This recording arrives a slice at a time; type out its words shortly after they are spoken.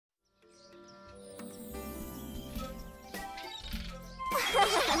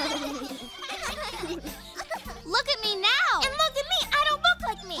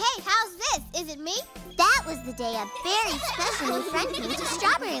it me? That was the day a very special new friend came to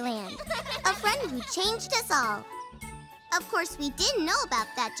Strawberry Land. A friend who changed us all. Of course, we didn't know about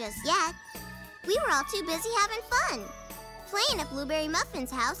that just yet. We were all too busy having fun. Playing at Blueberry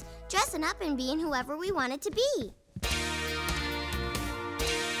Muffin's house, dressing up and being whoever we wanted to be.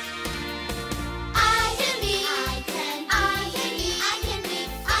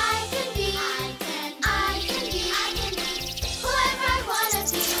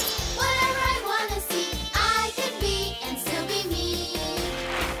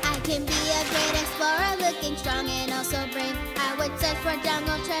 Strong and also brave. I would search for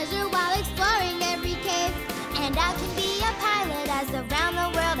jungle treasure while exploring every cave. And I can be a pilot as around the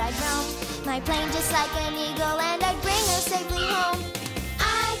world I roam. My plane just like an eagle and I'd bring us safely home.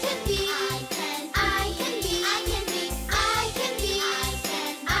 I can be, I can be, I can be, I can be,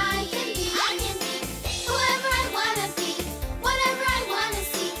 I can be, I can be whoever I wanna be, whatever I wanna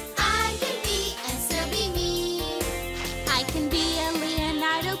see. I can be and still be me. I can be a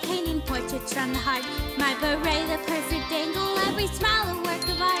Leonardo painting portraits from the heart. My beret, the perfect angle, every smile a work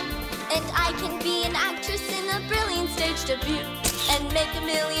of art. And I can be an actress in a brilliant stage debut and make a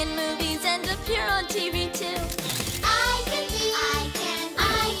million movies and appear on TV too. I can be, I can be,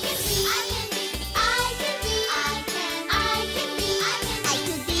 I can be, I can be, I can be, I can be, I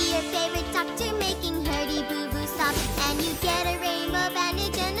could be your favorite doctor making hurdy-boo-boo stop, and you get a rainbow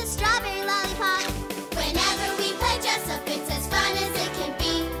bandage and a strawberry lollipop. Whenever we play dress up, it's as fun as it can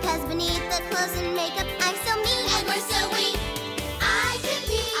be. 'Cause beneath the clothes and makeup, I'm so me And we're so weak. I can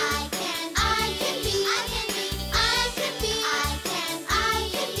be, I can be, I can be, I can be, I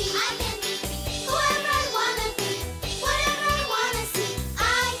can be, I can be whoever I wanna be, whatever I wanna see. I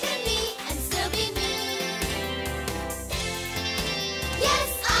can be and still be me. Yes,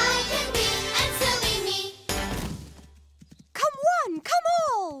 I can be and still be me. Come one, come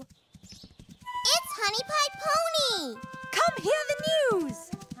all! It's Honey Pie Pony! Come hear the news!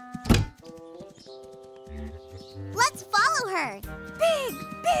 Let's follow her! Big,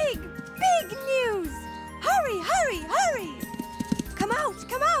 big, big news! Hurry, hurry, hurry! Come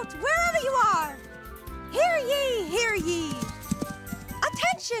out, wherever you are! Hear ye, hear ye!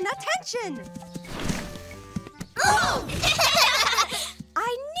 Attention, attention! Oh!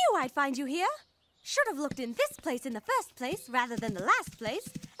 I knew I'd find you here. Should have looked in this place in the first place rather than the last place,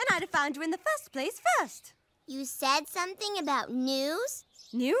 and I'd have found you in the first place first. You said something about news?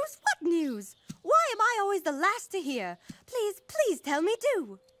 News? What news? Why am I always the last to hear? Please, please tell me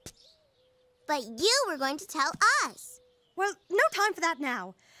do. But you were going to tell us. Well, no time for that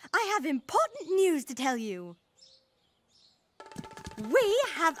now. I have important news to tell you. We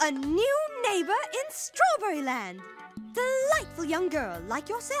have a new neighbor in Strawberry Land. Delightful young girl like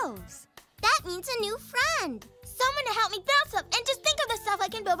yourselves. That means a new friend. Someone to help me bounce up and just think of the stuff I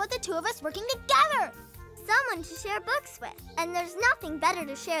can build with the two of us working together. Someone to share books with. And there's nothing better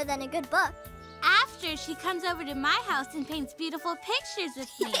to share than a good book. After she comes over to my house and paints beautiful pictures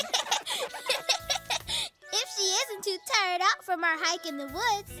with me. If she isn't too tired out from our hike in the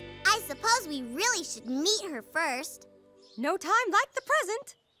woods. I suppose we really should meet her first. No time like the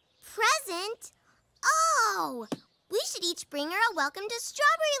present. Present? Oh! We should each bring her a Welcome to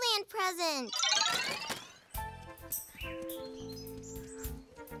Strawberry Land present.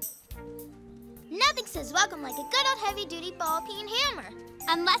 Nothing says welcome like a good old heavy-duty ball-peen hammer.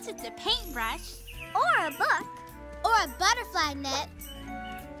 Unless it's a paintbrush. Or a book. Or a butterfly net.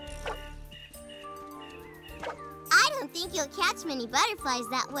 I don't think you'll catch many butterflies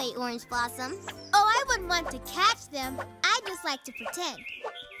that way, Orange Blossom. Oh, I wouldn't want to catch them. I just like to pretend.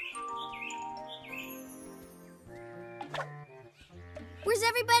 Where's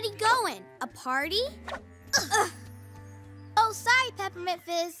everybody going? A party? Oh, sorry, Peppermint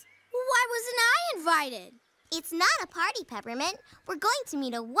Fizz. Why wasn't I invited? It's not a party, Peppermint. We're going to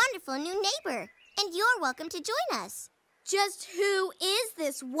meet a wonderful new neighbor. And you're welcome to join us. Just who is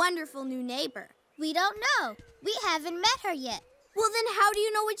this wonderful new neighbor? We don't know. We haven't met her yet. Well, then how do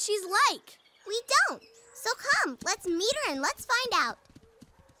you know what she's like? We don't. So come, let's meet her and let's find out.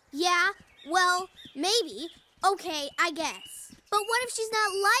 Yeah, well, maybe. Okay, I guess. But what if she's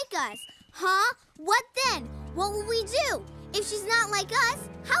not like us? Huh? What then? What will we do? If she's not like us,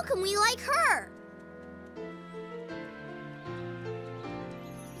 how can we like her?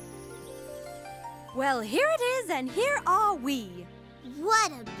 Well, here it is, and here are we.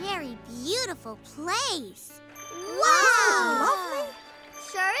 What a very beautiful place. Wow! Lovely.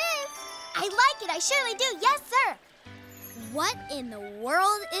 Sure is. I like it. I surely do. Yes, sir. What in the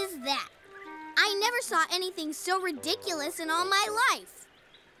world is that? I never saw anything so ridiculous in all my life.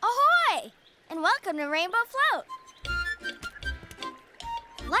 Ahoy! And welcome to Rainbow Float.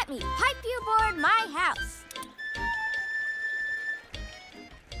 let me pipe you aboard my house.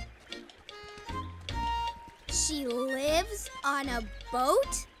 She lives on a boat?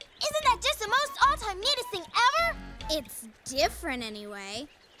 Isn't that just the most all-time neatest thing ever? It's different anyway.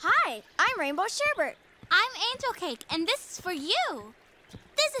 Hi, I'm Rainbow Sherbet. I'm Angel Cake, and this is for you.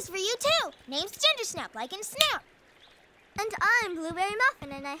 This is for you too. Name's Ginger Snap, like in Snap. And I'm Blueberry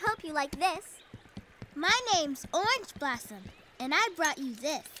Muffin, and I hope you like this. My name's Orange Blossom, and I brought you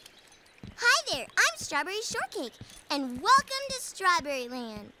this. Hi there, I'm Strawberry Shortcake, and welcome to Strawberry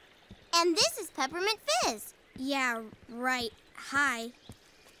Land. And this is Peppermint Fizz. Yeah, right. Hi.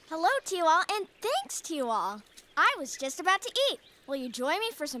 Hello to you all, and thanks to you all. I was just about to eat. Will you join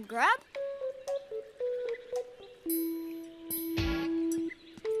me for some grub?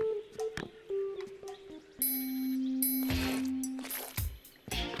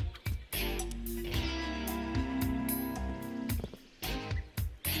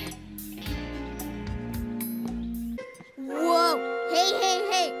 Whoa!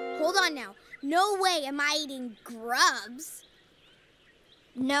 Hey! Hold on now. No way am I eating grubs.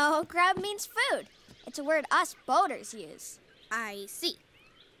 No, grub means food. It's a word us boaters use. I see.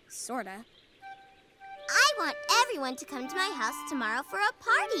 Sorta. I want everyone to come to my house tomorrow for a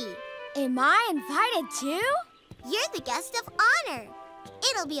party. Am I invited too? You're the guest of honor.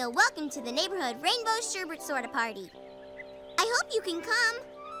 It'll be a welcome to the neighborhood Rainbow Sherbet sort of party. I hope you can come.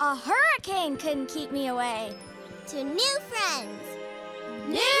 A hurricane couldn't keep me away. To new friends.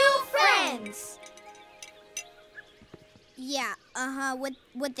 New friends! Yeah,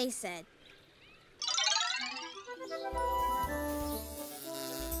 what they said.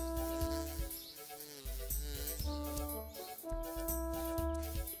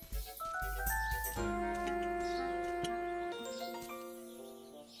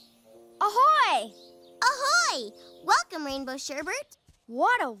 Ahoy! Ahoy! Welcome, Rainbow Sherbet.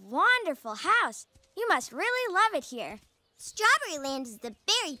 What a wonderful house. You must really love it here. Strawberry Land is the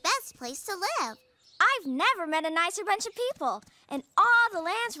very best place to live. I've never met a nicer bunch of people in all the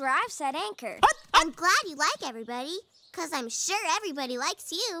lands where I've set anchor. I'm glad you like everybody, because I'm sure everybody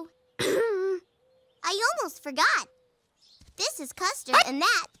likes you. I almost forgot. This is Custard and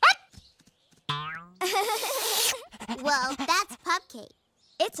that... Well, that's Pupcake.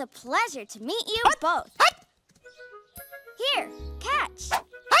 It's a pleasure to meet you both. Here, catch.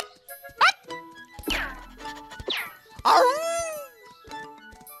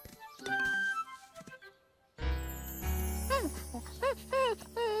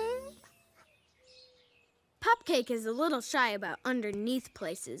 Pupcake is a little shy about underneath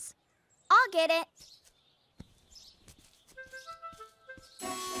places. I'll get it.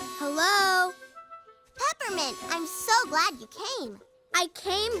 Hello? Peppermint, I'm so glad you came. I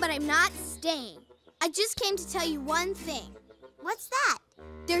came, but I'm not staying. I just came to tell you one thing. What's that?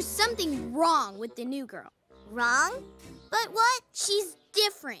 There's something wrong with the new girl. Wrong? But what? She's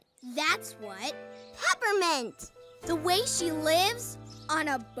different, that's what. Peppermint! The way she lives on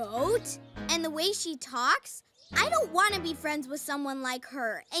a boat and the way she talks, I don't want to be friends with someone like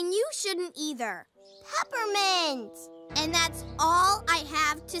her, and you shouldn't either. Peppermint! And that's all I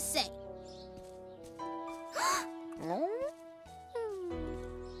have to say.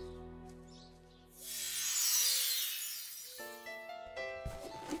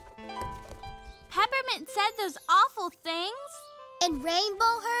 Peppermint said those awful things. And Rainbow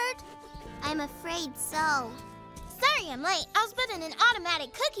heard? I'm afraid so. Sorry I'm late. I was building an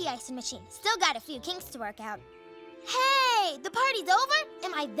automatic cookie icing machine. Still got a few kinks to work out. Hey, the party's over?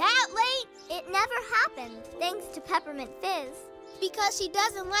 Am I that late? It never happened, thanks to Peppermint Fizz. Because she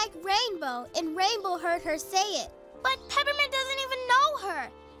doesn't like Rainbow, and Rainbow heard her say it. But Peppermint doesn't even know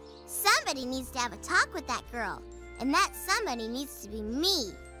her. Somebody needs to have a talk with that girl, and that somebody needs to be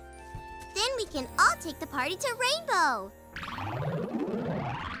me. Then we can all take the party to Rainbow.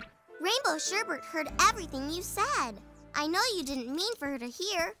 Rainbow Sherbet heard everything you said. I know you didn't mean for her to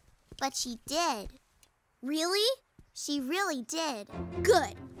hear, but she did. Really? She really did.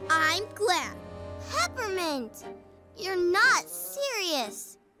 Good. I'm glad. Peppermint, you're not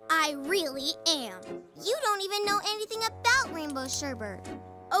serious. I really am. You don't even know anything about Rainbow Sherbet.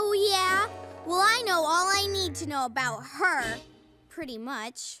 Oh, yeah? Well, I know all I need to know about her. Pretty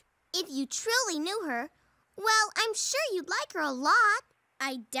much. If you truly knew her, well, I'm sure you'd like her a lot.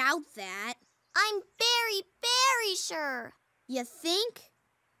 I doubt that. I'm very, very sure. You think?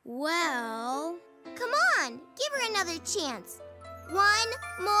 Well... Come on, give her another chance. One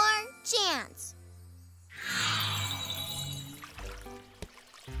more chance.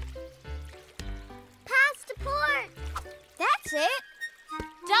 Pass to port. That's it.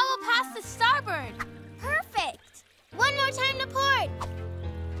 Double past the starboard. Perfect. One more time to port.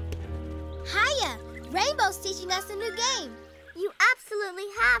 Rainbow's teaching us a new game. You absolutely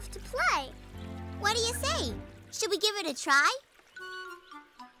have to play. What do you say? Should we give it a try?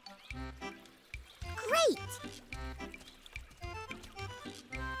 Great!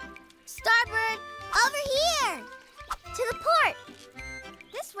 Starbird, Over here! To the port!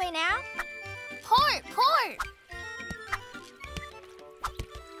 this way now. Port!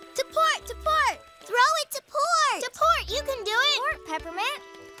 To port, to port. Throw it to port! To port, you can do it. Port, Peppermint.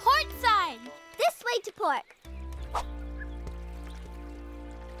 Port side. This way to port.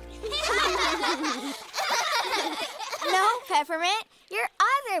 No, Peppermint, your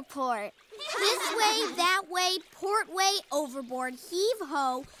other port. This way, that way, port way, overboard, heave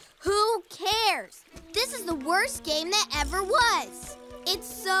ho. Who cares? This is the worst game that ever was. It's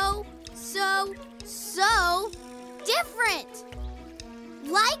so different.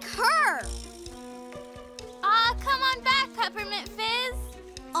 Like her. Aw, come on back, Peppermint Fizz.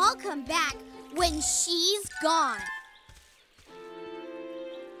 I'll come back when she's gone.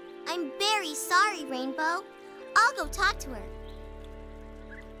 I'm very sorry, Rainbow. I'll go talk to her.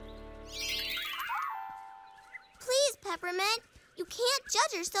 Please, Peppermint, you can't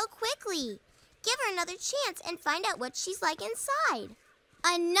judge her so quickly. Give her another chance and find out what she's like inside.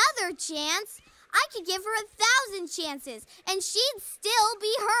 Another chance? I could give her 1,000 chances, and she'd still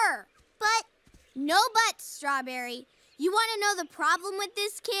be her. But No buts, Strawberry. You want to know the problem with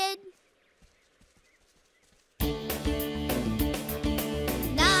this kid?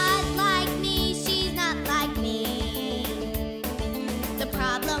 Not like me, she's not like me. The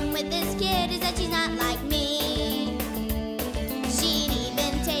problem with this kid is that she's not like me. She'd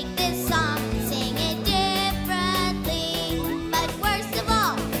even take this song, sing it differently. But worst of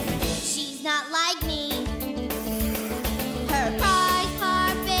all, she's not like me. Her prize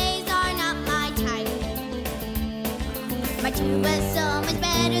parfaits are not my type. My tuba's so much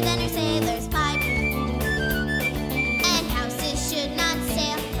better than her sailor's pipe. And houses should not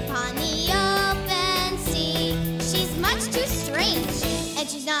sail upon the open sea. She's much too strange, and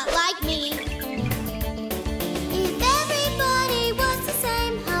she's not like me. if everybody was the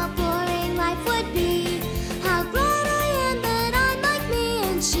same, how boring life would be. How glad I am that I'm like me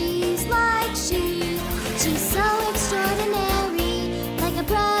and she's like she. She's so extraordinary, like a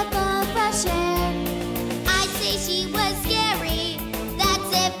breath of fresh air. I'd say she was scary. That's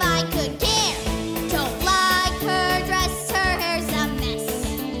if I could care. Don't like her dress, her hair's a mess.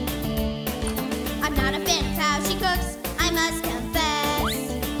 I'm not a fan of how she cooks, I must confess.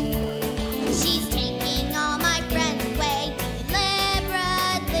 She's taking all my friends away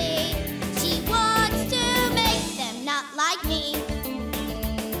deliberately. She wants to make them not like me.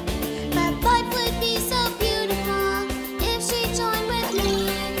 But life would be so beautiful if she joined with me.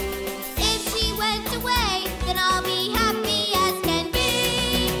 If she went away, then I'll be happy as can be.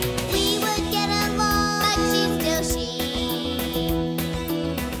 We would get along, But she's still she.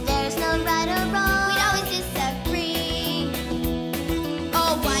 there's no right or wrong. We'd always disagree.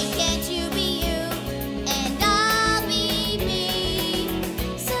 Oh, why can't you be you and I'll be me?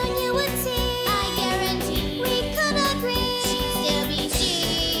 Soon you would see, I guarantee we could agree. she'd still be she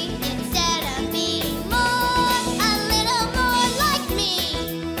instead of being a little more like me.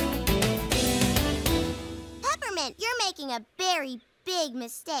 Peppermint, you're making a very big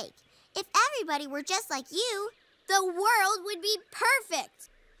mistake. If everybody were just like you, The world would be perfect.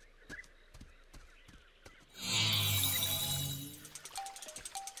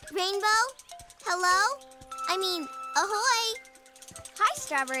 Rainbow, hello? I mean, ahoy! Hi,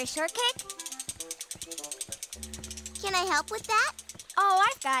 Strawberry Shortcake. Can I help with that? Oh,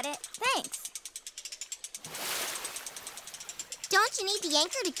 I've got it. Thanks. Don't you need the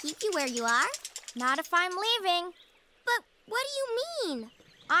anchor to keep you where you are? Not if I'm leaving. But what do you mean?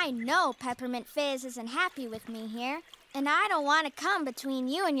 I know Peppermint Fizz isn't happy with me here, and I don't want to come between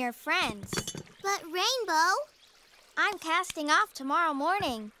you and your friends. But Rainbow? I'm casting off tomorrow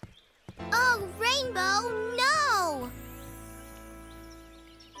morning. Oh, Rainbow, no!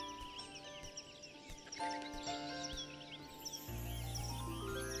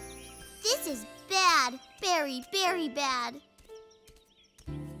 This is bad. Very, very bad.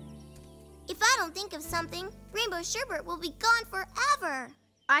 If I don't think of something, Rainbow Sherbet will be gone forever.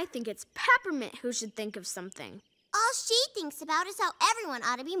 I think it's Peppermint who should think of something. All she thinks about is how everyone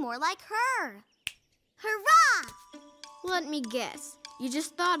ought to be more like her. Hurrah! Let me guess. You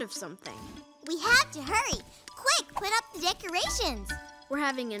just thought of something. We have to hurry. Quick, put up the decorations. We're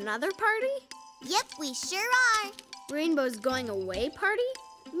having another party? Yep, we sure are. Rainbow's going away party?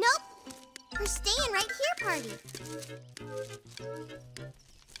 Nope. We're staying right here party.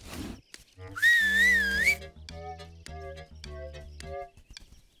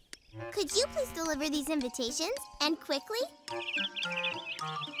 Could you please deliver these invitations, and quickly?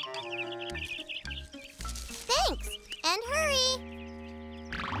 Thanks, and hurry!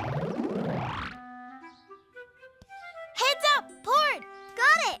 Heads up! Port!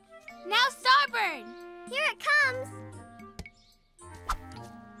 Got it! Now starboard! Here it comes!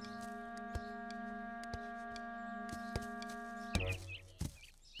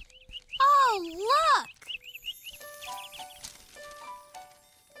 Oh, look!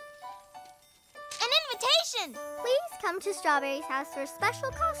 An invitation! Please come to Strawberry's house for a special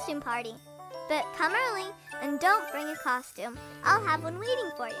costume party. But come early and don't bring a costume. I'll have one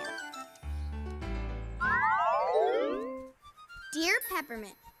waiting for you. Dear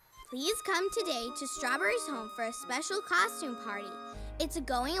Peppermint, please come today to Strawberry's home for a special costume party. It's a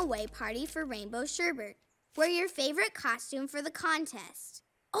going-away party for Rainbow Sherbert. Wear your favorite costume for the contest.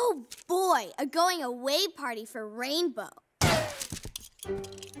 Oh boy, a going-away party for Rainbow.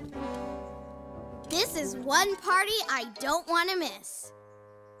 This is one party I don't want to miss.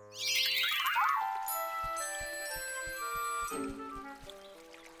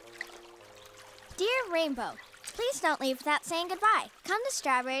 Dear Rainbow, please don't leave without saying goodbye. Come to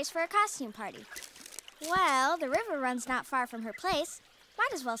Strawberry's for a costume party. Well, the river runs not far from her place.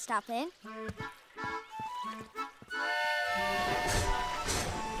 Might as well stop in.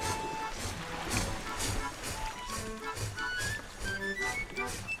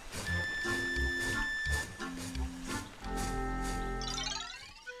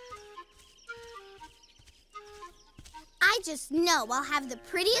 I just know I'll have the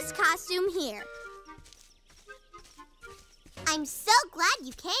prettiest costume here. I'm so glad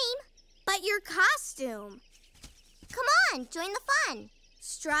you came. But your costume. Come on, join the fun.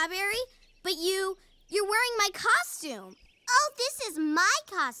 Strawberry, but you're wearing my costume. Oh, this is my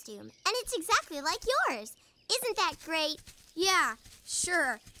costume, and it's exactly like yours. Isn't that great? Yeah,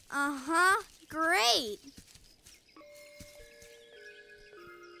 sure. Uh-huh, great.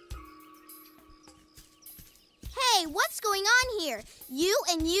 Hey, what's going on here? You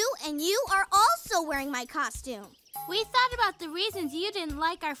and you are also wearing my costume. We thought about the reasons you didn't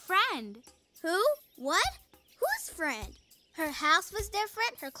like our friend. Who? What? Whose friend? Her house was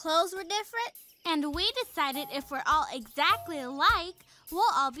different, her clothes were different. And we decided if we're all exactly alike,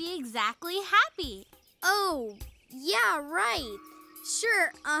 we'll all be exactly happy. Oh, yeah, right.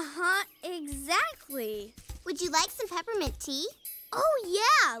 Sure, uh-huh, exactly. Would you like some peppermint tea? Oh,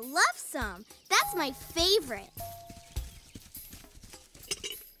 yeah, love some. That's my favorite.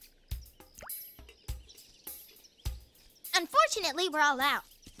 Unfortunately, we're all out.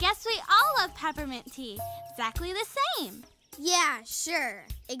 Guess we all love peppermint tea. Exactly the same. Yeah, sure,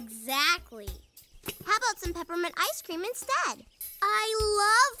 exactly. How about some peppermint ice cream instead? I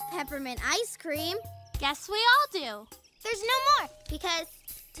love peppermint ice cream. Guess we all do. There's no more, because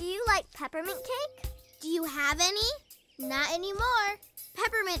do you like peppermint cake? Do you have any? Not anymore.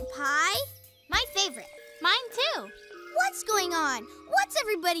 Peppermint pie? My favorite. Mine too. What's going on? What's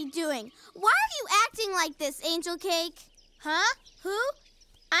everybody doing? Why are you acting like this, Angel Cake? Huh? Who?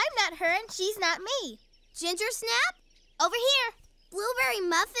 I'm not her and she's not me. Ginger Snap? Over here. Blueberry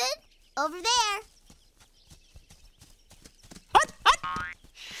Muffin? Over there.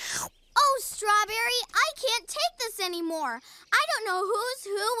 Oh, Strawberry, I can't take this anymore. I don't know who's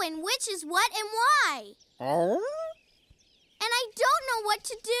who and which is what and why. Oh? And I don't know what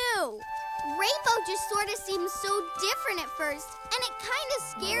to do. Rainbow just sort of seemed so different at first, and it kind of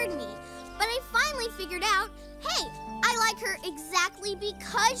scared me. But I finally figured out, hey, I like her exactly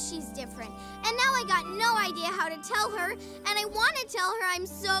because she's different. And now I got no idea how to tell her, and I want to tell her I'm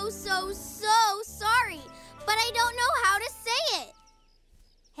so sorry. But I don't know how to say it.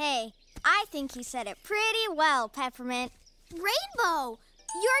 Hey, I think you said it pretty well, Peppermint. Rainbow,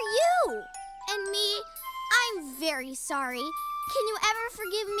 you're you. And me, I'm very sorry. Can you ever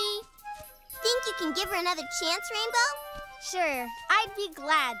forgive me? Think you can give her another chance, Rainbow? Sure, I'd be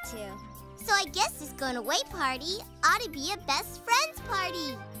glad to. So I guess this going-away party ought to be a best friends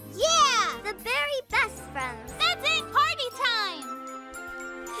party. Yeah! The very best friends. That's it! Party time!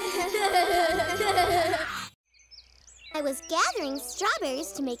 I was gathering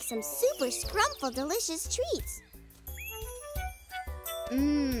strawberries to make some super scrumpful delicious treats.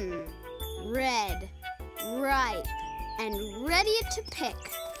 Mmm, red, ripe, and ready to pick.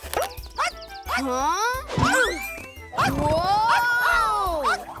 Huh? Whoa! Whoa!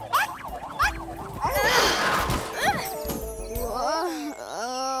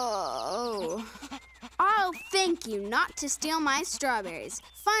 I'll thank you not to steal my strawberries.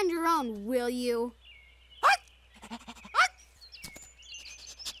 Find your own, will you?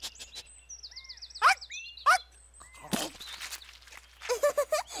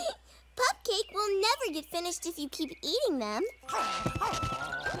 They'll never get finished if you keep eating them. Oops!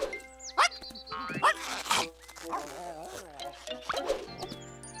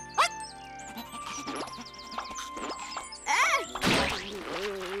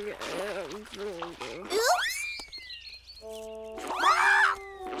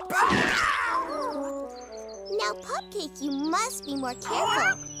 Now, Pupcake, you must be more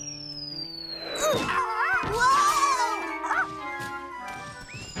careful.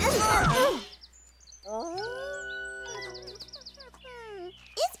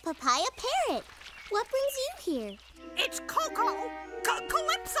 It's Papaya Parrot. What brings you here? It's Coco!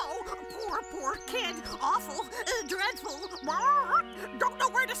 Calypso! Poor kid. Awful. Dreadful. Don't know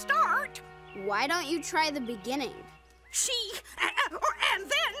where to start. Why don't you try the beginning? She, and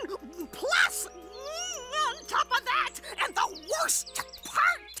then, plus, on top of that, and the worst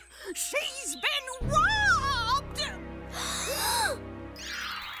part, she's been robbed!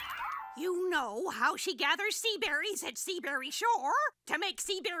 You know how she gathers sea berries at Seaberry Shore to make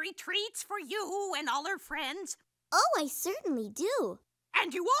sea berry treats for you and all her friends. Oh, I certainly do.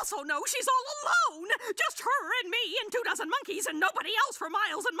 And you also know she's all alone! Just her and me and 24 monkeys and nobody else for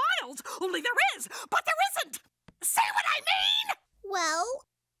miles and miles. Only there is, but there isn't! See what I mean? Well,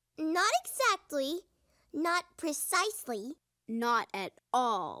 not exactly. Not precisely. Not at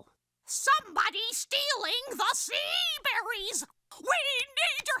all. Somebody's stealing the sea berries! We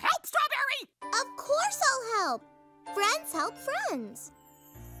need your help, Strawberry! Of course I'll help. Friends help friends.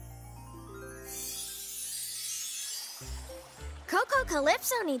 Coco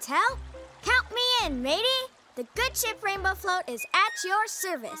Calypso needs help? Count me in, matey. The good ship Rainbow Float is at your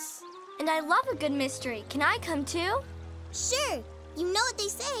service. And I love a good mystery. Can I come too? Sure. You know what they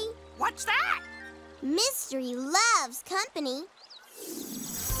say. What's that? Mystery loves company.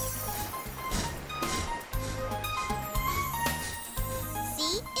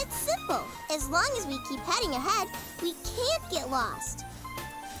 See, it's simple. As long as we keep heading ahead, we can't get lost.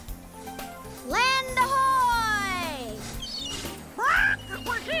 Land ahoy!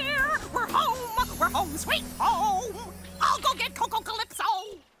 We're here! We're home! We're home, sweet home! I'll go get Coco Calypso!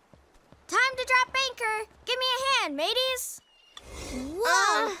 Time to drop anchor. Give me a hand, mateys.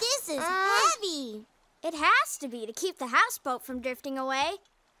 Whoa, this is heavy. It has to be to keep the houseboat from drifting away.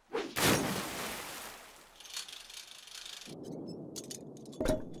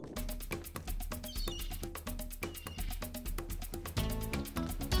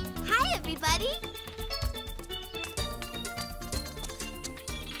 Hi, everybody.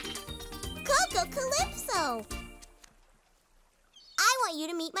 Coco Calypso. I want you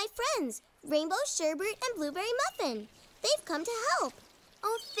to meet my friends, Rainbow Sherbet and Blueberry Muffin. They've come to help.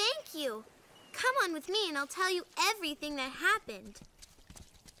 Oh, thank you. Come on with me and I'll tell you everything that happened.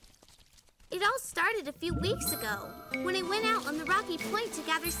 It all started a few weeks ago when I went out on the rocky point to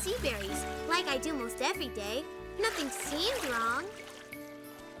gather sea berries, like I do most every day. Nothing seemed wrong.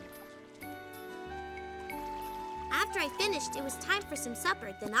 After I finished, it was time for some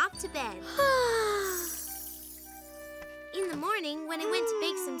supper, then off to bed. In the morning, when I went to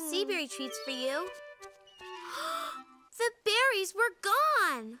bake some sea berry treats for you, the berries were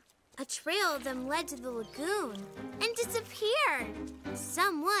gone. A trail of them led to the lagoon and disappeared.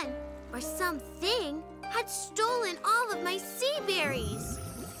 Someone or something had stolen all of my sea berries.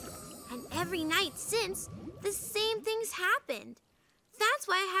 And every night since, the same things happened. That's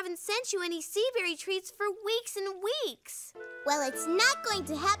why I haven't sent you any sea berry treats for weeks and weeks. Well, it's not going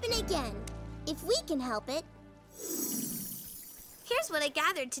to happen again, if we can help it. Here's what I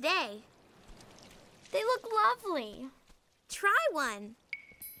gathered today. They look lovely. Try one.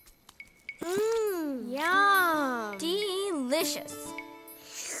 Yum. Delicious.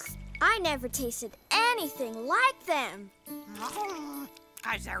 I never tasted anything like them.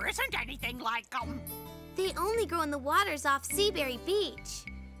 'Cause there isn't anything like them. They only grow in the waters off Seaberry Beach.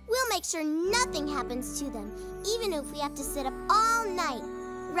 We'll make sure nothing happens to them, even if we have to sit up all night.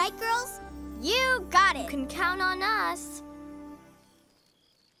 Right, girls? You got it. You can count on us.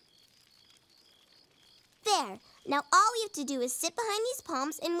 There. Now all we have to do is sit behind these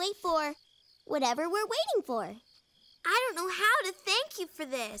palms and wait for whatever we're waiting for. I don't know how to thank you for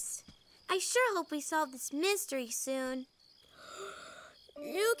this. I sure hope we solve this mystery soon.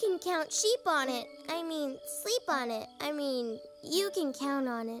 You can count sheep on it. Sleep on it. You can count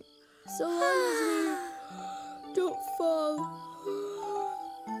on it. So long as we don't fall.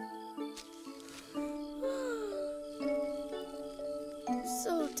 I'm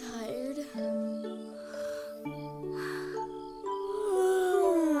so tired.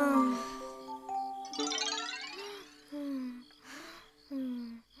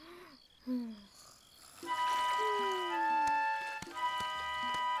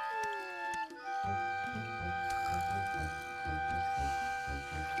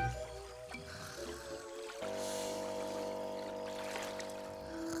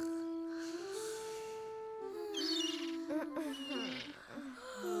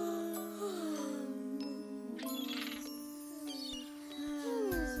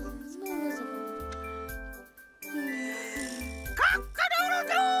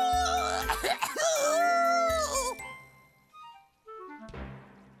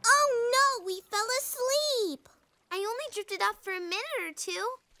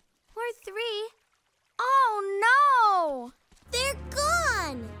 Or 3. Oh, no! They're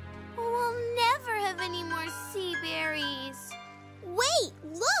gone! We'll never have any more sea berries. Wait,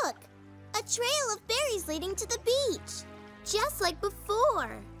 look! A trail of berries leading to the beach. Just like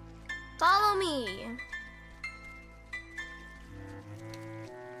before. Follow me.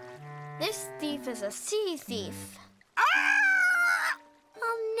 This thief is a sea thief.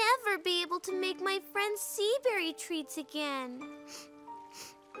 I'll never be able to make my friends sea berry treats again.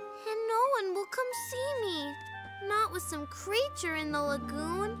 And no one will come see me. Not with some creature in the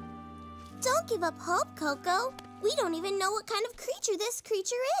lagoon. Don't give up hope, Coco. We don't even know what kind of creature this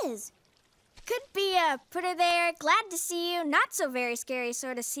creature is. Could be a put her there, glad to see you, not so very scary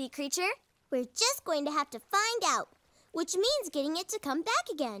sort of sea creature. We're just going to have to find out, which means getting it to come back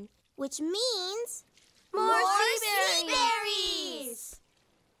again, which means... More sea berries!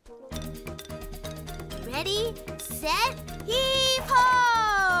 Ready, set, Heave-ho!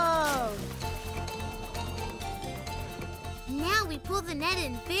 now we pull the net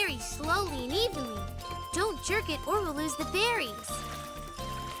in very slowly and evenly. Don't jerk it or we'll lose the berries.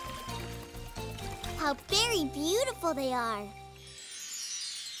 How very beautiful they are.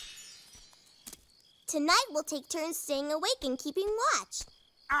 Tonight we'll take turns staying awake and keeping watch.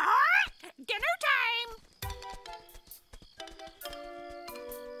 Dinner time!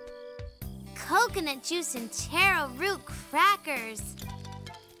 Coconut juice and taro root crackers.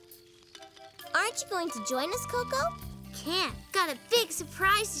 Aren't you going to join us, Coco? Can't. Got a big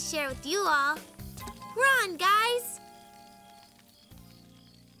surprise to share with you all. We're on, guys.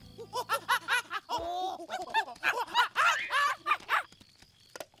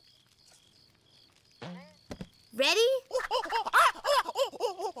 Ready?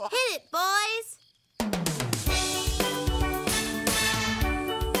 Hit it, boys.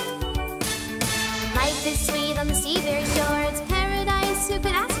 Life is sweet on the seaberry shore. It's paradise. Who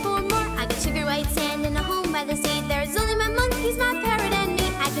could ask for more? I got sugar white sand and a home by the sea. There's only my monkeys, my parrot, and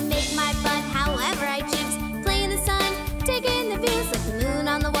me. I can make my fun however I choose. Play in the sun, take in the views, like the moon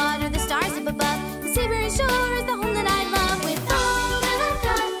on the water, the stars up above. The seaberry shore is the home that I love. With all that I've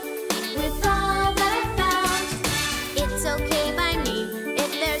got, with all that I've found, it's okay by me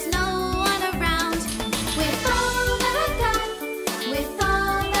if there's no one around. With all that I've got, with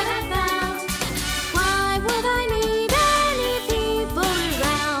all that I've found, why would I need any people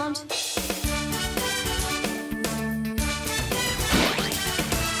around?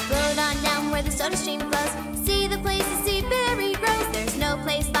 Float on down where the soda stream flows. See the place the sea berry grows. There's no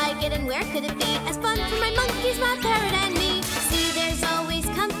place like it, and where could it be? As fun for my monkeys, my parrot, and me. See, there's always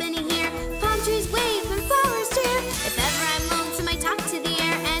company here. Palm trees wave and flowers cheer. If ever I'm lonesome, I talk to the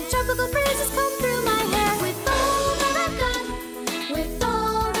air, and tropical breezes come through my hair. With all that I've got, with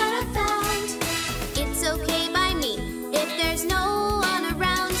all that I've found, it's okay by me if there's no one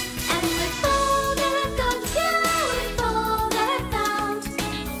around. And with all that I've got, yeah, with all that I've found,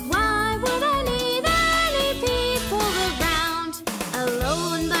 why would I need any people around?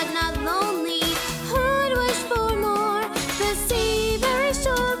 Alone but not lonely, who'd wish for more? The seaberry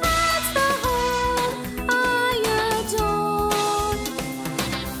shore, that's the home I adore.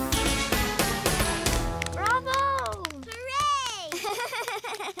 Bravo! Hooray!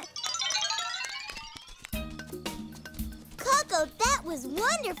 Coco, that was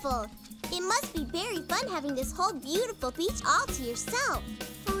wonderful. It must be very fun having this whole beautiful beach all to yourself.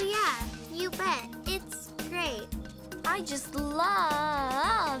 Oh yeah, you bet. It's great. I just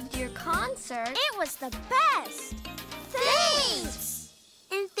loved your concert. It was the best. Thanks!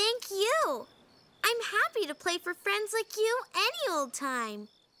 And thank you. I'm happy to play for friends like you any old time.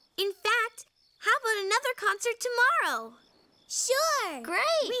 In fact, how about another concert tomorrow? Sure!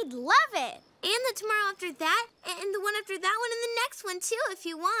 Great. We'd love it. And the tomorrow after that, and the one after that one, and the next one too, if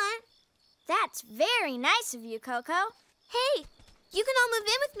you want. That's very nice of you, Coco. Hey, you can all move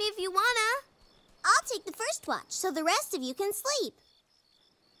in with me if you wanna. I'll take the first watch so the rest of you can sleep.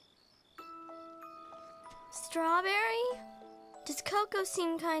 Strawberry? Does Coco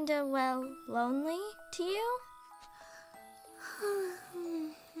seem kinda, well, lonely to you?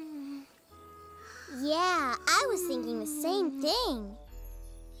 Yeah, I was thinking the same thing.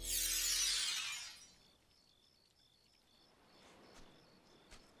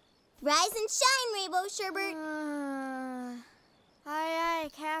 Rise and shine, Rainbow Sherbert. Aye, aye,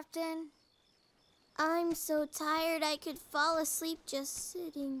 Captain. I'm so tired I could fall asleep just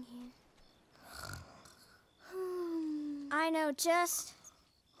sitting here. I know just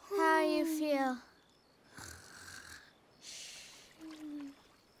how you feel.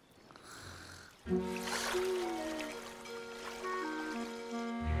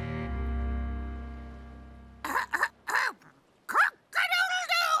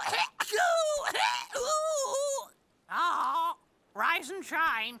 Cock-a-doodle-doo! rise and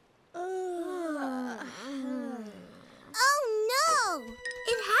shine. Oh no!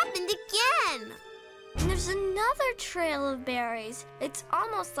 It happened again! And there's another trail of berries. It's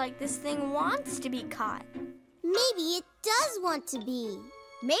almost like this thing wants to be caught. Maybe it does want to be.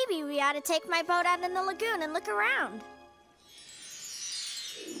 Maybe we ought to take my boat out in the lagoon and look around.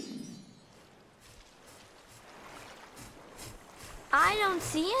 I don't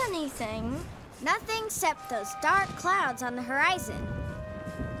see anything. Nothing except those dark clouds on the horizon.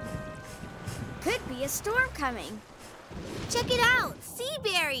 Could be a storm coming. Check it out! Sea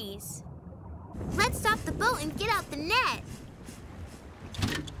berries! Let's stop the boat and get out the net.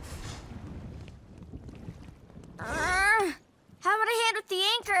 How about a hand with the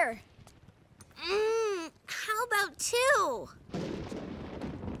anchor? How about two?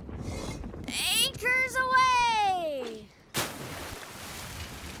 Anchors away!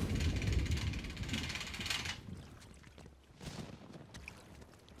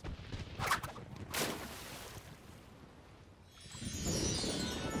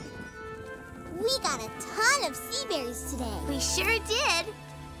 We got a ton of sea berries today. We sure did.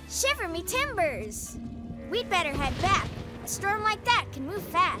 Shiver me timbers. We'd better head back. A storm like that can move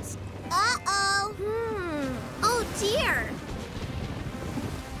fast. Uh-oh. Oh, dear.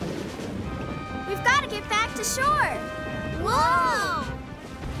 We've got to get back to shore. Whoa!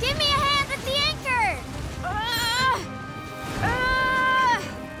 Give me a hand with the anchor.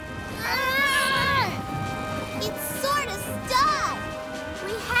 It's sort of stuck.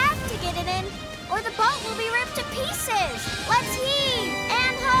 We have to get it in, or the boat will be ripped to pieces. Let's heave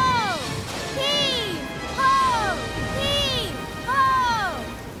and ho! Heave, ho! Heave, ho!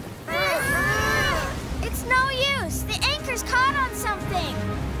 It's no use. The anchor's caught on something.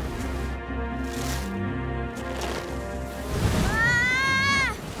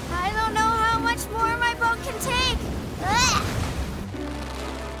 I don't know how much more my boat can take.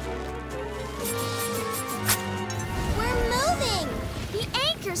 We're moving. The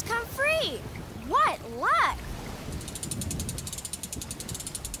anchor's come free. What luck!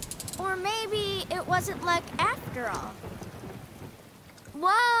 Or maybe it wasn't luck after all.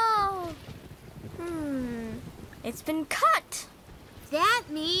 Whoa! It's been cut. That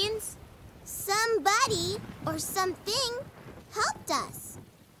means somebody or something helped us.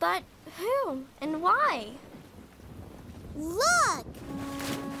 But who and why? Look!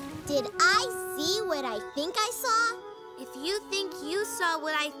 Did I see what I think I saw? If you think you saw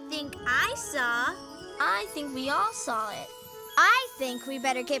what I think I saw... I think we all saw it. I think we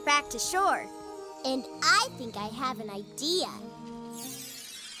better get back to shore. And I think I have an idea.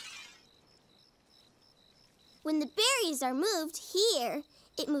 When the berries are moved here,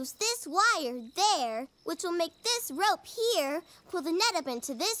 it moves this wire there, which will make this rope here pull the net up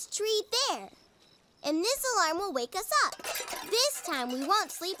into this tree there. And this alarm will wake us up. This time we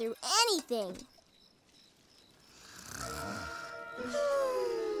won't sleep through anything.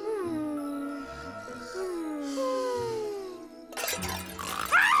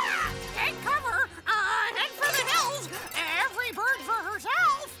 Take cover! Head for the hills! Every bird for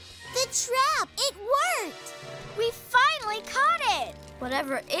herself! The trap! It worked! We finally caught it!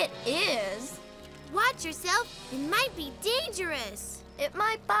 Whatever it is. Watch yourself. It might be dangerous. It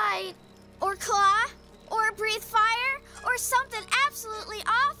might bite, or claw, or breathe fire, or something absolutely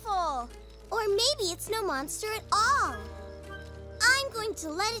awful. Or maybe it's no monster at all. I'm going to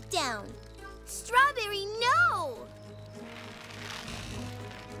let it down. Strawberry, no!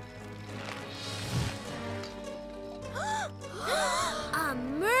 A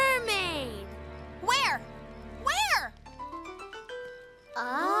mermaid! Where? Where?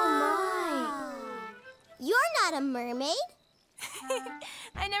 Oh, my. You're not a mermaid.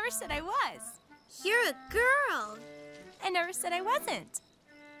 I never said I was. You're a girl. I never said I wasn't.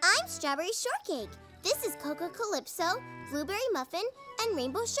 I'm Strawberry Shortcake. This is Cocoa Calypso, Blueberry Muffin, and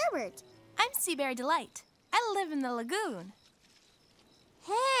Rainbow Sherbet. I'm Seaberry Delight. I live in the lagoon.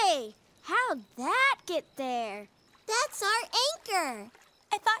 Hey, how'd that get there? That's our anchor.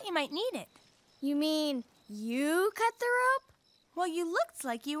 I thought you might need it. You mean you cut the rope? Well, you looked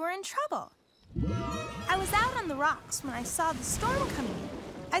like you were in trouble. I was out on the rocks when I saw the storm coming in.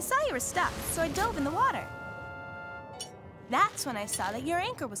 I saw you were stuck, so I dove in the water. That's when I saw that your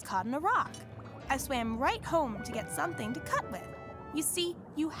anchor was caught in a rock. I swam right home to get something to cut with. You see,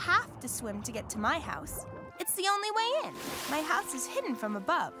 you have to swim to get to my house. It's the only way in. My house is hidden from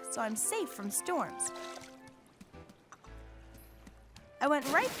above, so I'm safe from storms. I went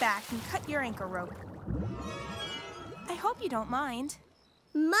right back and cut your anchor rope. I hope you don't mind.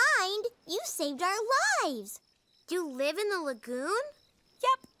 Mind? You saved our lives. You live in the lagoon?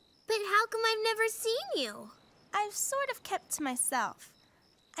 Yep, But how come I've never seen you? I I've sort of kept to myself.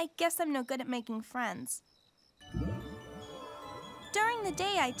 I guess I'm no good at making friends. During the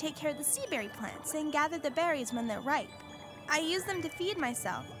day, I take care of the sea berry plants and gather the berries when they're ripe. I use them to feed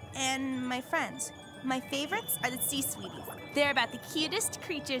myself and my friends. My favorites are the sea sweeties. They're about the cutest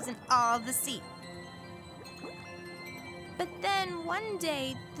creatures in all of the sea. But then one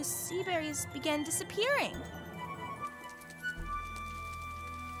day, the sea berries began disappearing.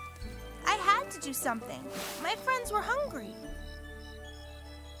 I had to do something. My friends were hungry.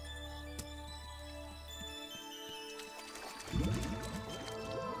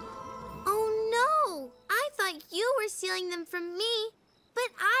 Oh no! I thought you were stealing them from me,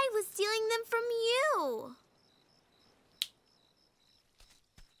 but I was stealing them from you.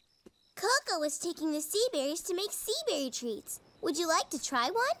 Coco was taking the sea berries to make sea berry treats. Would you like to try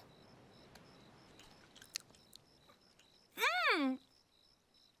one?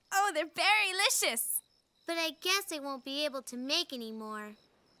 Oh, they're berry-licious. But I guess I won't be able to make any more.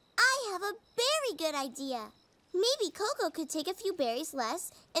 I have a very good idea. Maybe Coco could take a few berries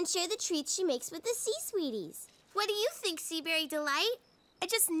less and share the treats she makes with the sea sweeties. What do you think, Seaberry Delight? I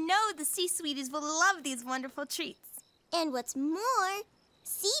just know the sea sweeties will love these wonderful treats. And what's more,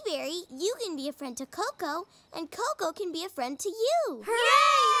 Seaberry, you can be a friend to Coco, and Coco can be a friend to you.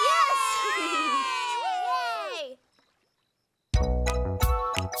 Hooray! Yes! Yay!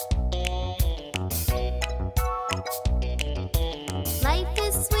 Life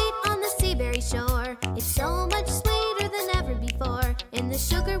is sweet on the Seaberry shore. It's so much sweeter than ever before. In the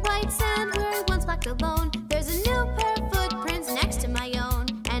sugar white sand where I once walked alone, there's a new pair of footprints next to my own.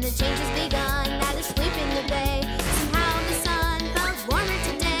 And a change has begun that is sweeping the bay. Somehow the sun felt warmer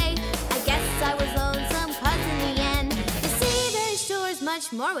today. I guess I was lonesome 'cause in the end, the Seaberry shore's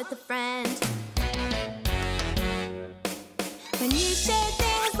much more with a friend. When you share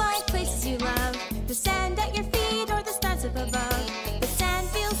things like places you love, the sand at your feet or the stars up above, the sand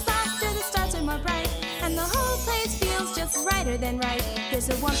feels softer, the stars are more bright, and the whole place feels just righter than right. There's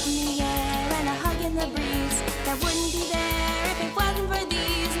a warmth in the air and a hug in the breeze that wouldn't be there if it wasn't for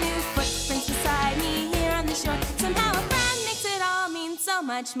these new footprints beside me here on the shore. Somehow a friend makes it all mean so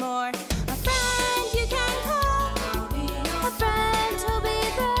much more. A friend you can call, a friend who'll be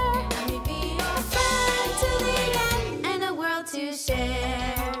there, a friend to the end, and a world to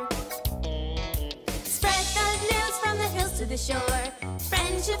share. Spread the news from the hills to the shore.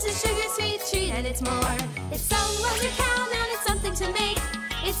 Friendship's a sugar sweet treat and it's more. It's somewhere to count and it's something to make.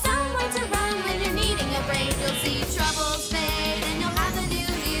 It's somewhere to run when you're needing a break. You'll see troubles fade and you'll have a new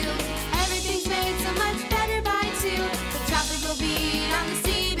view. Everything's made so much better by two. The tropical beat on the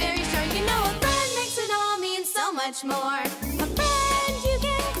Seaberry shore. You know a friend makes it all mean so much more. A friend you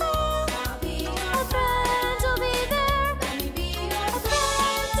can call, a friend who'll be there, a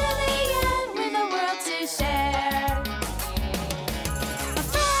friend to the end with a world to share. A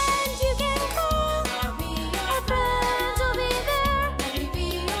friend you can call, a friend who'll be there,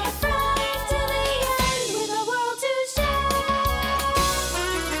 a friend to the end with a world to share.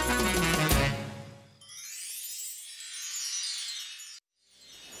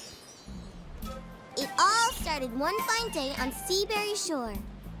 It all started one fine day on Seaberry Shore.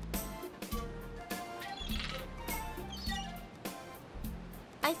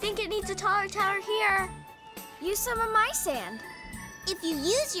 I think it needs a taller tower here. Use some of my sand. If you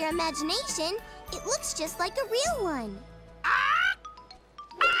use your imagination, it looks just like a real one.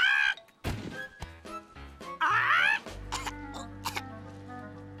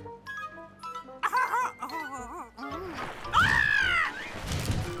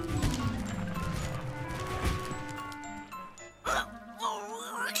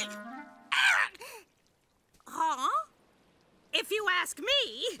 Huh? If you ask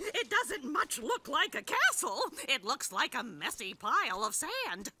me, it doesn't much look like a castle. It looks like a messy pile of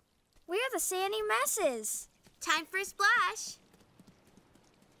sand. We're the sandy messes. Time for a splash.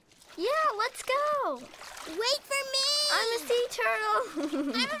 Yeah, let's go. Wait for me! I'm a sea turtle.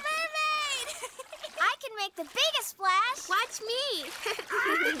 I'm a mermaid! I can make the biggest splash. Watch me.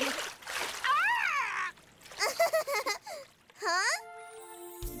 Huh?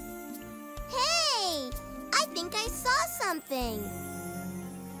 Hey! I think I saw something.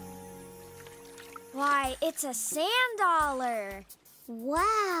 Why, it's a sand dollar.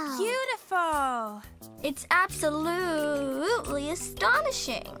 Wow. Beautiful. It's absolutely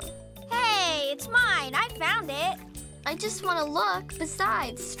astonishing. Hey, it's mine. I found it. I just want to look.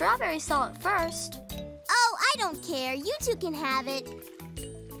 Besides, Strawberry saw it first. Oh, I don't care. You two can have it.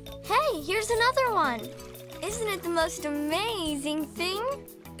 Hey, here's another one. Isn't it the most amazing thing?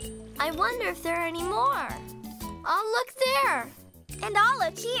 I wonder if there are any more. Oh, look there. And I'll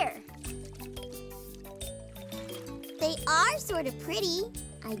look here. They are sort of pretty,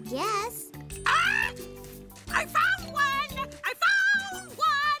 I guess. Ah! I found one! I found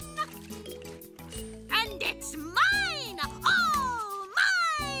one! And it's mine! All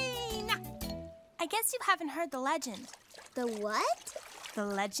mine! I guess you haven't heard the legend. The what? The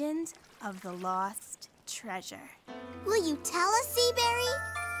legend of the lost treasure. Will you tell us, Seaberry?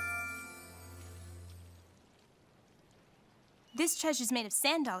 This treasure's made of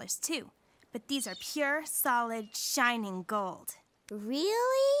sand dollars, too. But these are pure, solid, shining gold.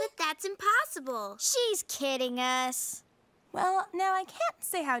 Really? But that's impossible. She's kidding us. Well, now I can't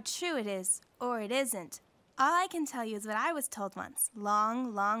say how true it is, or it isn't. All I can tell you is what I was told once,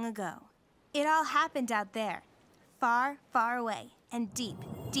 long, long ago. It all happened out there, far, far away, and deep,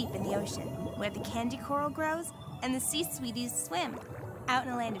 deep in the ocean, where the candy coral grows and the sea sweeties swim, out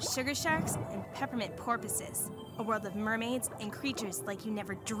in a land of sugar sharks and peppermint porpoises, a world of mermaids and creatures like you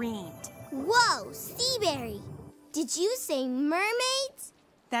never dreamed. Whoa, Seaberry! Did you say mermaids?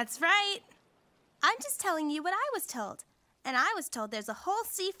 That's right. I'm just telling you what I was told. And I was told there's a whole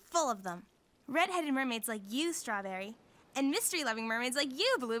sea full of them. Red-headed mermaids like you, Strawberry, and mystery-loving mermaids like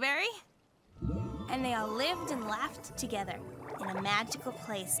you, Blueberry. And they all lived and laughed together in a magical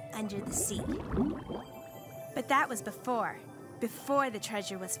place under the sea. But that was before the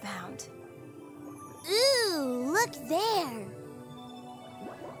treasure was found. Ooh, look there!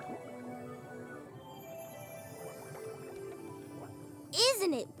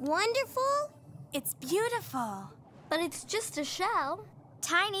 Isn't it wonderful? It's beautiful. But it's just a shell.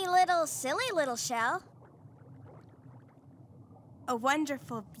 Tiny little, silly little shell. A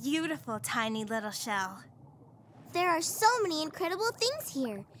wonderful, beautiful, tiny little shell. There are so many incredible things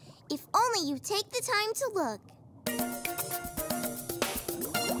here. If only you take the time to look.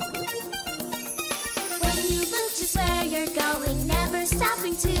 When you look just where you're going, never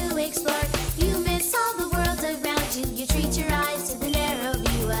stopping to explore, you miss all the world around you. You treat your eyes to the narrow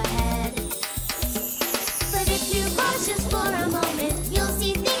view ahead. But if you pause just for a moment, you'll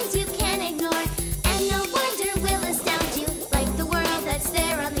see things you can't ignore, and no wonder will astound you, like the world that's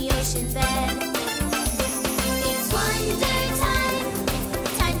there on the ocean bed. It's wonder time,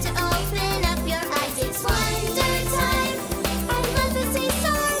 time to open up your eyes. It's wonder time, I love the sea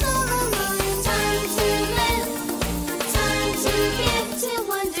soar alone. Time to live, time to give to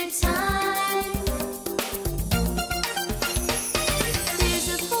wonder time. There's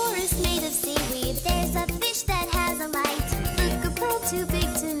a forest made of seaweed. There's a fish that has a light. Look, a pearl too big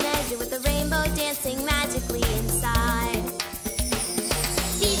to measure, with a rainbow dancing magically inside.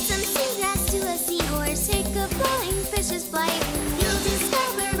 Feed some seagrass to a seahorse. Take a flying fish's flight. You'll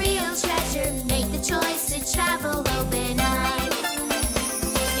discover real treasure. Make the choice to travel open-eyed.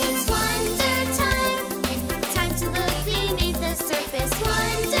 It's wonder time, time to look beneath the surface.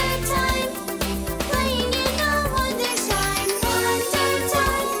 Wonder time, playing in a wonder shine. Wonder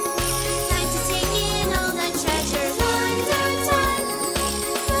time, time to take in all the treasure. Wonder time,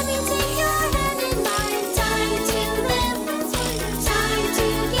 let me take your hand in mine. Time to live, time to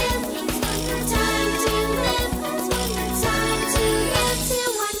give, time to live, time to give to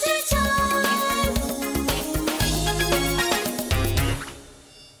wonder time.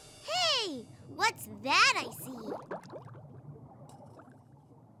 Hey, what's that I see?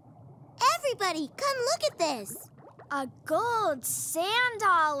 Everybody, come look at this. A gold sand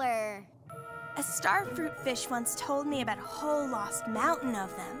dollar. A starfruit fish once told me about a whole lost mountain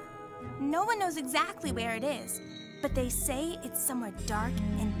of them. No one knows exactly where it is, but they say it's somewhere dark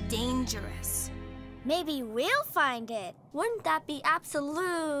and dangerous. Maybe we'll find it. Wouldn't that be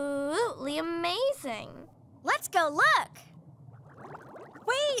absolutely amazing? Let's go look.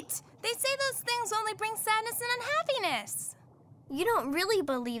 Wait! They say those things only bring sadness and unhappiness. You don't really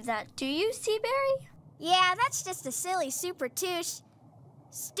believe that, do you, Seaberry? Yeah, that's just a silly superstish.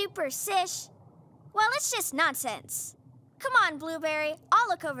 Superstish. Well, it's just nonsense. Come on, Blueberry. I'll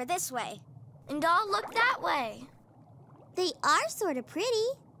look over this way. And I'll look that way. They are sort of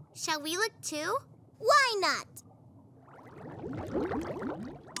pretty. Shall we look too? Why not?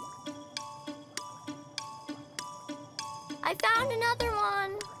 I found another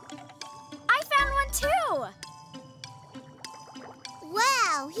one. I found one too.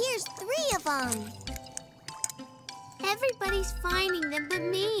 Wow, here's 3 of them. Everybody's finding them but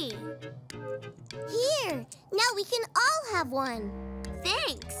me. Here, now we can all have one.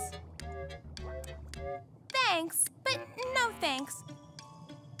 Thanks. Thanks, but no thanks.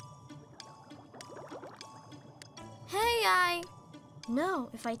 Hey, No,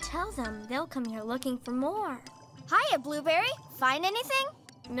 if I tell them, they'll come here looking for more. Hiya, Blueberry. Find anything?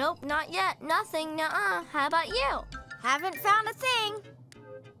 Nope, not yet. Nothing. Nuh-uh. How about you? Haven't found a thing.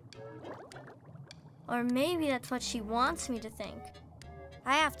 Or maybe that's what she wants me to think.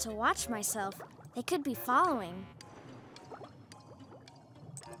 I have to watch myself. They could be following.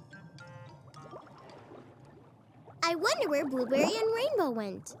 I wonder where Blueberry and Rainbow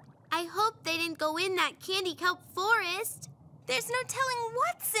went. I hope they didn't go in that candy kelp forest. There's no telling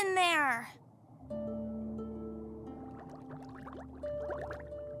what's in there.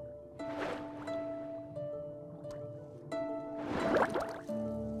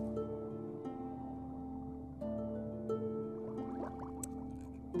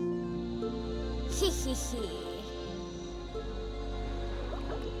 Hee.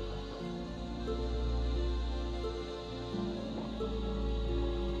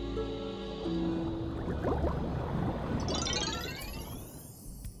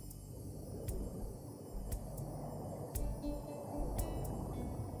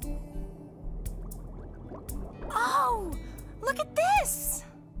 Oh, look at this!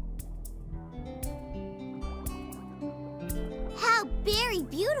 How very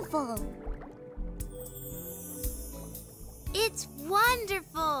beautiful! It's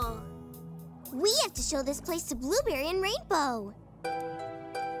wonderful. We have to show this place to Blueberry and Rainbow.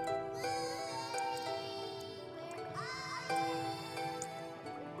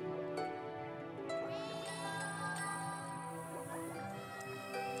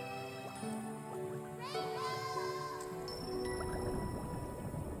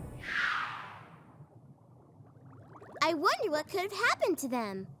 I wonder what could have happened to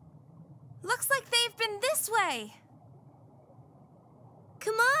them. Looks like they've been this way.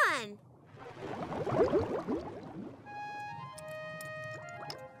 Come on.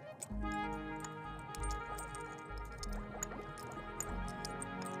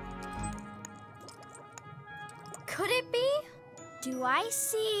 Could it be? Do I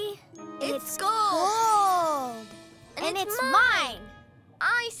see? It's gold. Gold! And it's mine!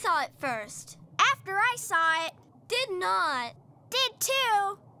 I saw it first. After I saw it, Did not. did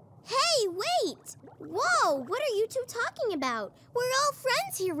too. Hey, wait! Whoa, what are you two talking about? We're all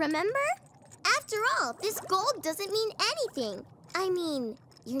friends here, remember? After all, this gold doesn't mean anything. I mean,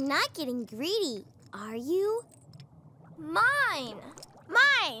 you're not getting greedy, are you? Mine!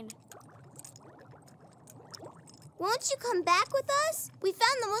 Mine! Won't you come back with us? We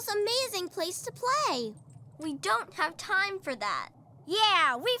found the most amazing place to play. We don't have time for that.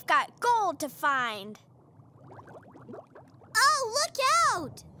 Yeah, we've got gold to find. Oh, look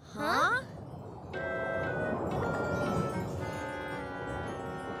out! Huh?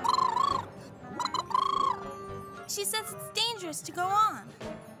 She says it's dangerous to go on.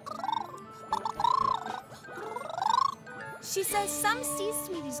 She says some sea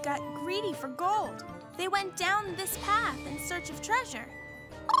sweeties got greedy for gold. They went down this path in search of treasure.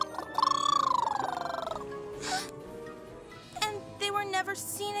 And they were never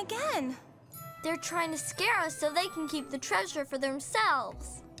seen again. They're trying to scare us so they can keep the treasure for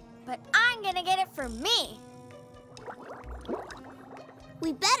themselves. But I'm gonna get it for me.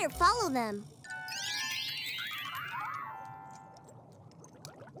 We better follow them.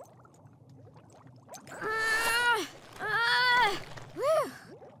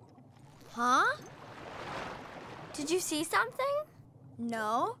 Huh? Did you see something?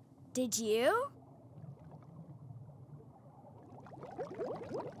 No. Did you?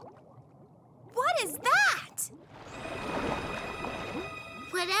 What is that?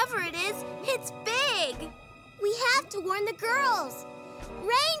 Whatever it is, it's big. We have to warn the girls.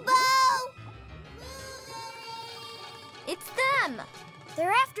 Rainbow! It's them.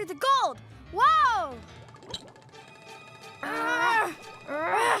 They're after the gold. Whoa!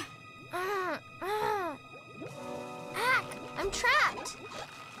 Ack, I'm trapped.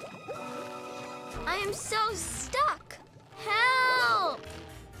 I am so stuck. Help!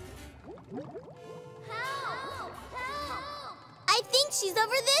 Help! Help! I think she's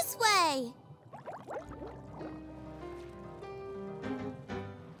over this way.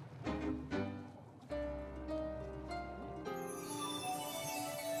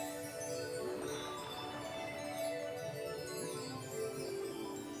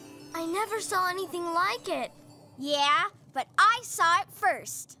 I never saw anything like it. Yeah, but I saw it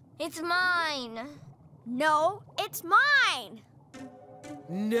first. It's mine. No, it's mine.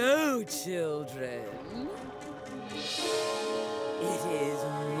 No, children. It is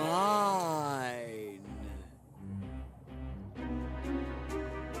mine.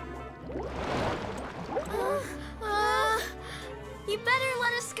 You better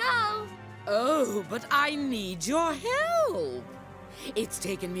let us go. Oh, but I need your help. It's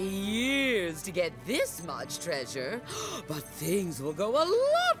taken me years to get this much treasure, but things will go a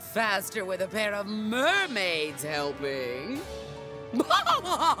lot faster with a pair of mermaids helping. What's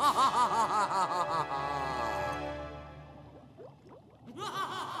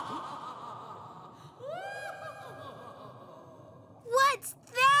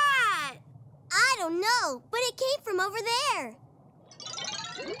that? I don't know, but it came from over there.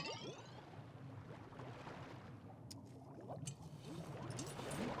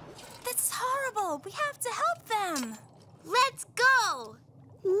 That's horrible. We have to help them. Let's go!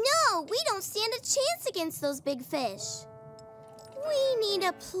 No, we don't stand a chance against those big fish. We need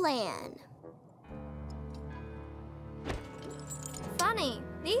a plan. Funny,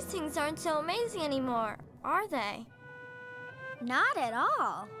 these things aren't so amazing anymore, are they? Not at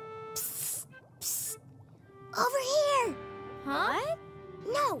all. Psst, psst. Over here! Huh? What?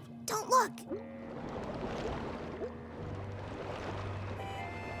 No, don't look.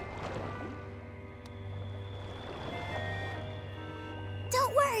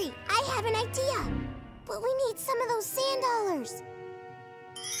 Don't worry, I have an idea. But we need some of those sand dollars.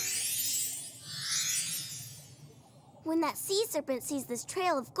 When that sea serpent sees this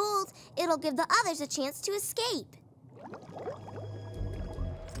trail of gold, it'll give the others a chance to escape.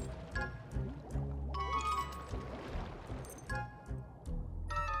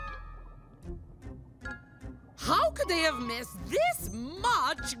 How could they have missed this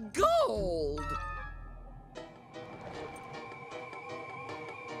much gold?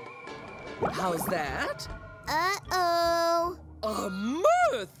 How's that? Uh-oh. A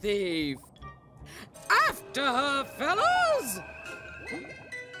myrrh thief! After her, fellas!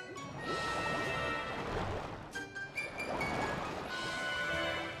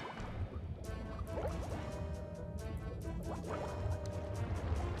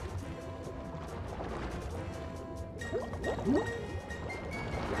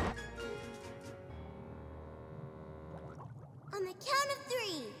 On the count of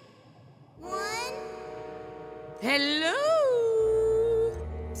 3. 1, Hello?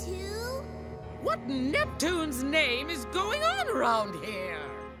 2, What Neptune's name is going on around here?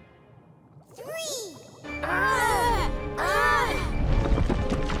 3.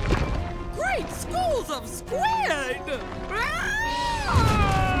 Great schools of squid! Ah!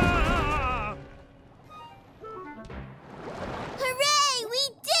 Hooray! We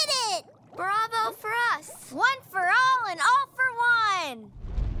did it! Bravo for us! One for all and all for one!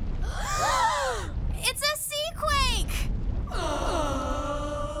 It's a sea quake!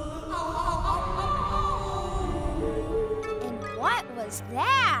 And what was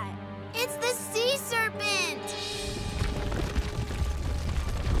that? It's the sea serpent!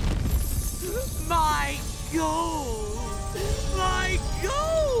 My gold! My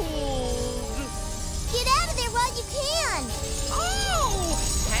gold! Get out of there while you can! Oh!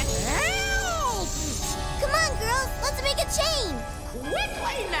 Help! Come on, girls, let's make a chain!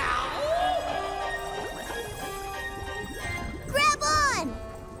 Quickly now! Grab on!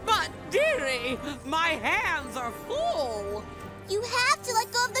 But, dearie, my hands are full. You have to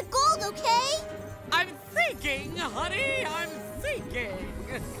let go of the gold, okay? I'm thinking, honey, I'm thinking.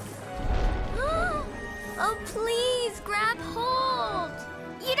 Oh, please, grab hold!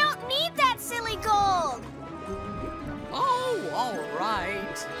 You don't need that silly gold! Oh, all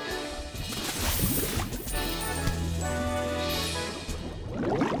right.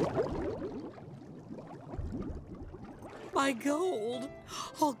 My gold,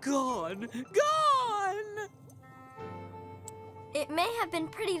 all gone, gone! It may have been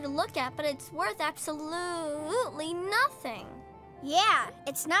pretty to look at, but it's worth absolutely nothing. Yeah,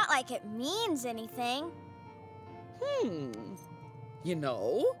 it's not like it means anything. You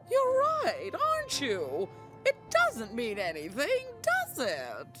know, you're right, aren't you? It doesn't mean anything, does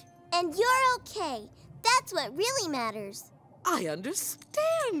it? And you're okay. That's what really matters. I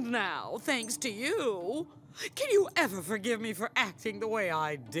understand now, thanks to you. Can you ever forgive me for acting the way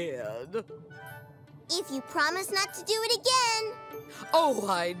I did? If you promise not to do it again. Oh,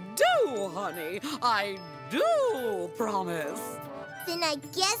 I do, honey. I do promise. Then I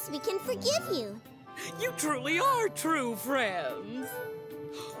guess we can forgive you. You truly are true friends.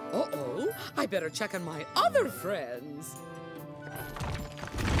 Uh-oh, I better check on my other friends.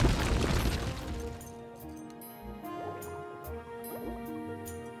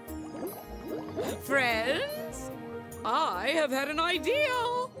 Friends, I have had an idea.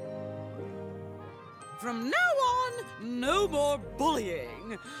 From now on, no more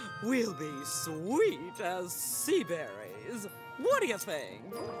bullying. We'll be sweet as sea berries. What do you think?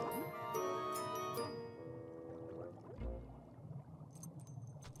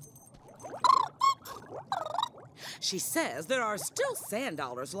 She says there are still sand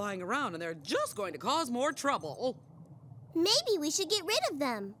dollars lying around and they're just going to cause more trouble. Maybe we should get rid of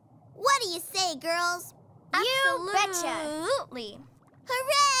them. What do you say, girls? You betcha! Absolutely.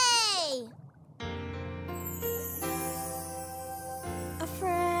 Hooray! A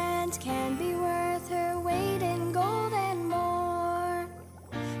friend can be worth her weight in gold and more.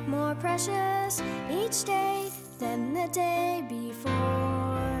 More precious each day than the day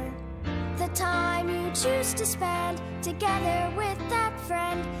before. The time you choose to spend together with that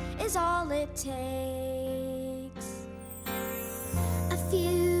friend is all it takes. A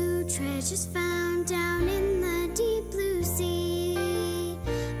few treasures found down in the deep blue sea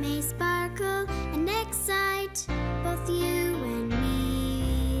may sparkle and excite both you and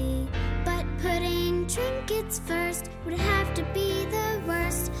me. But putting trinkets first would have to be the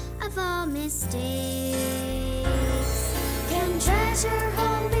worst of all mistakes. Can treasure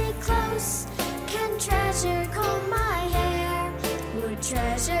hold me close? Can treasure comb my hair? Would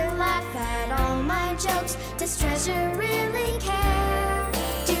treasure laugh at all my jokes? Does treasure really care?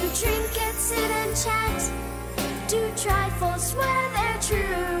 Do trinkets sit and chat? Do trifles swear they're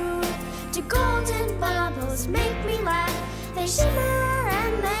true? Do golden baubles make me laugh? They shimmer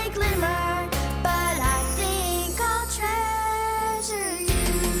and they glimmer, but I think I'll treasure you.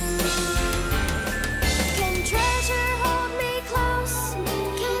 Can treasure hold me close?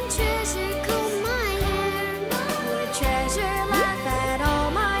 Can treasure comb my hair? Would treasure laugh at all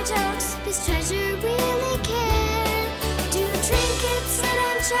my jokes? Does treasure really care? Do trinkets sit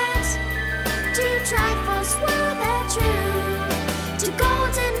and chat? Do trifles swear they're true? Do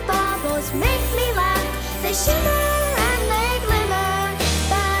golden baubles make me laugh? They shimmer and they glimmer,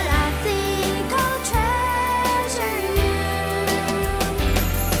 but I think I'll treasure you.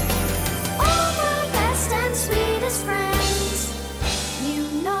 All my best and sweetest friends, you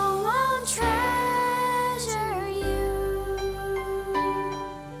know I'll treasure you.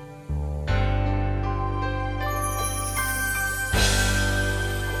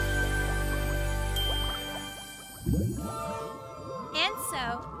 And so,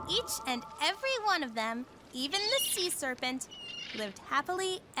 each and every one of them, even the sea serpent, lived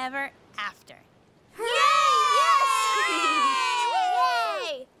happily ever after. Yay!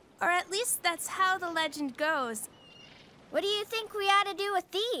 Or at least that's how the legend goes. What do you think we ought to do with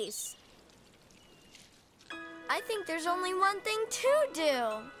these? I think there's only one thing to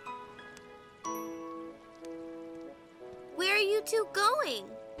do. Where are you two going?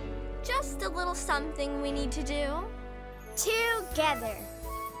 Just a little something we need to do. Together.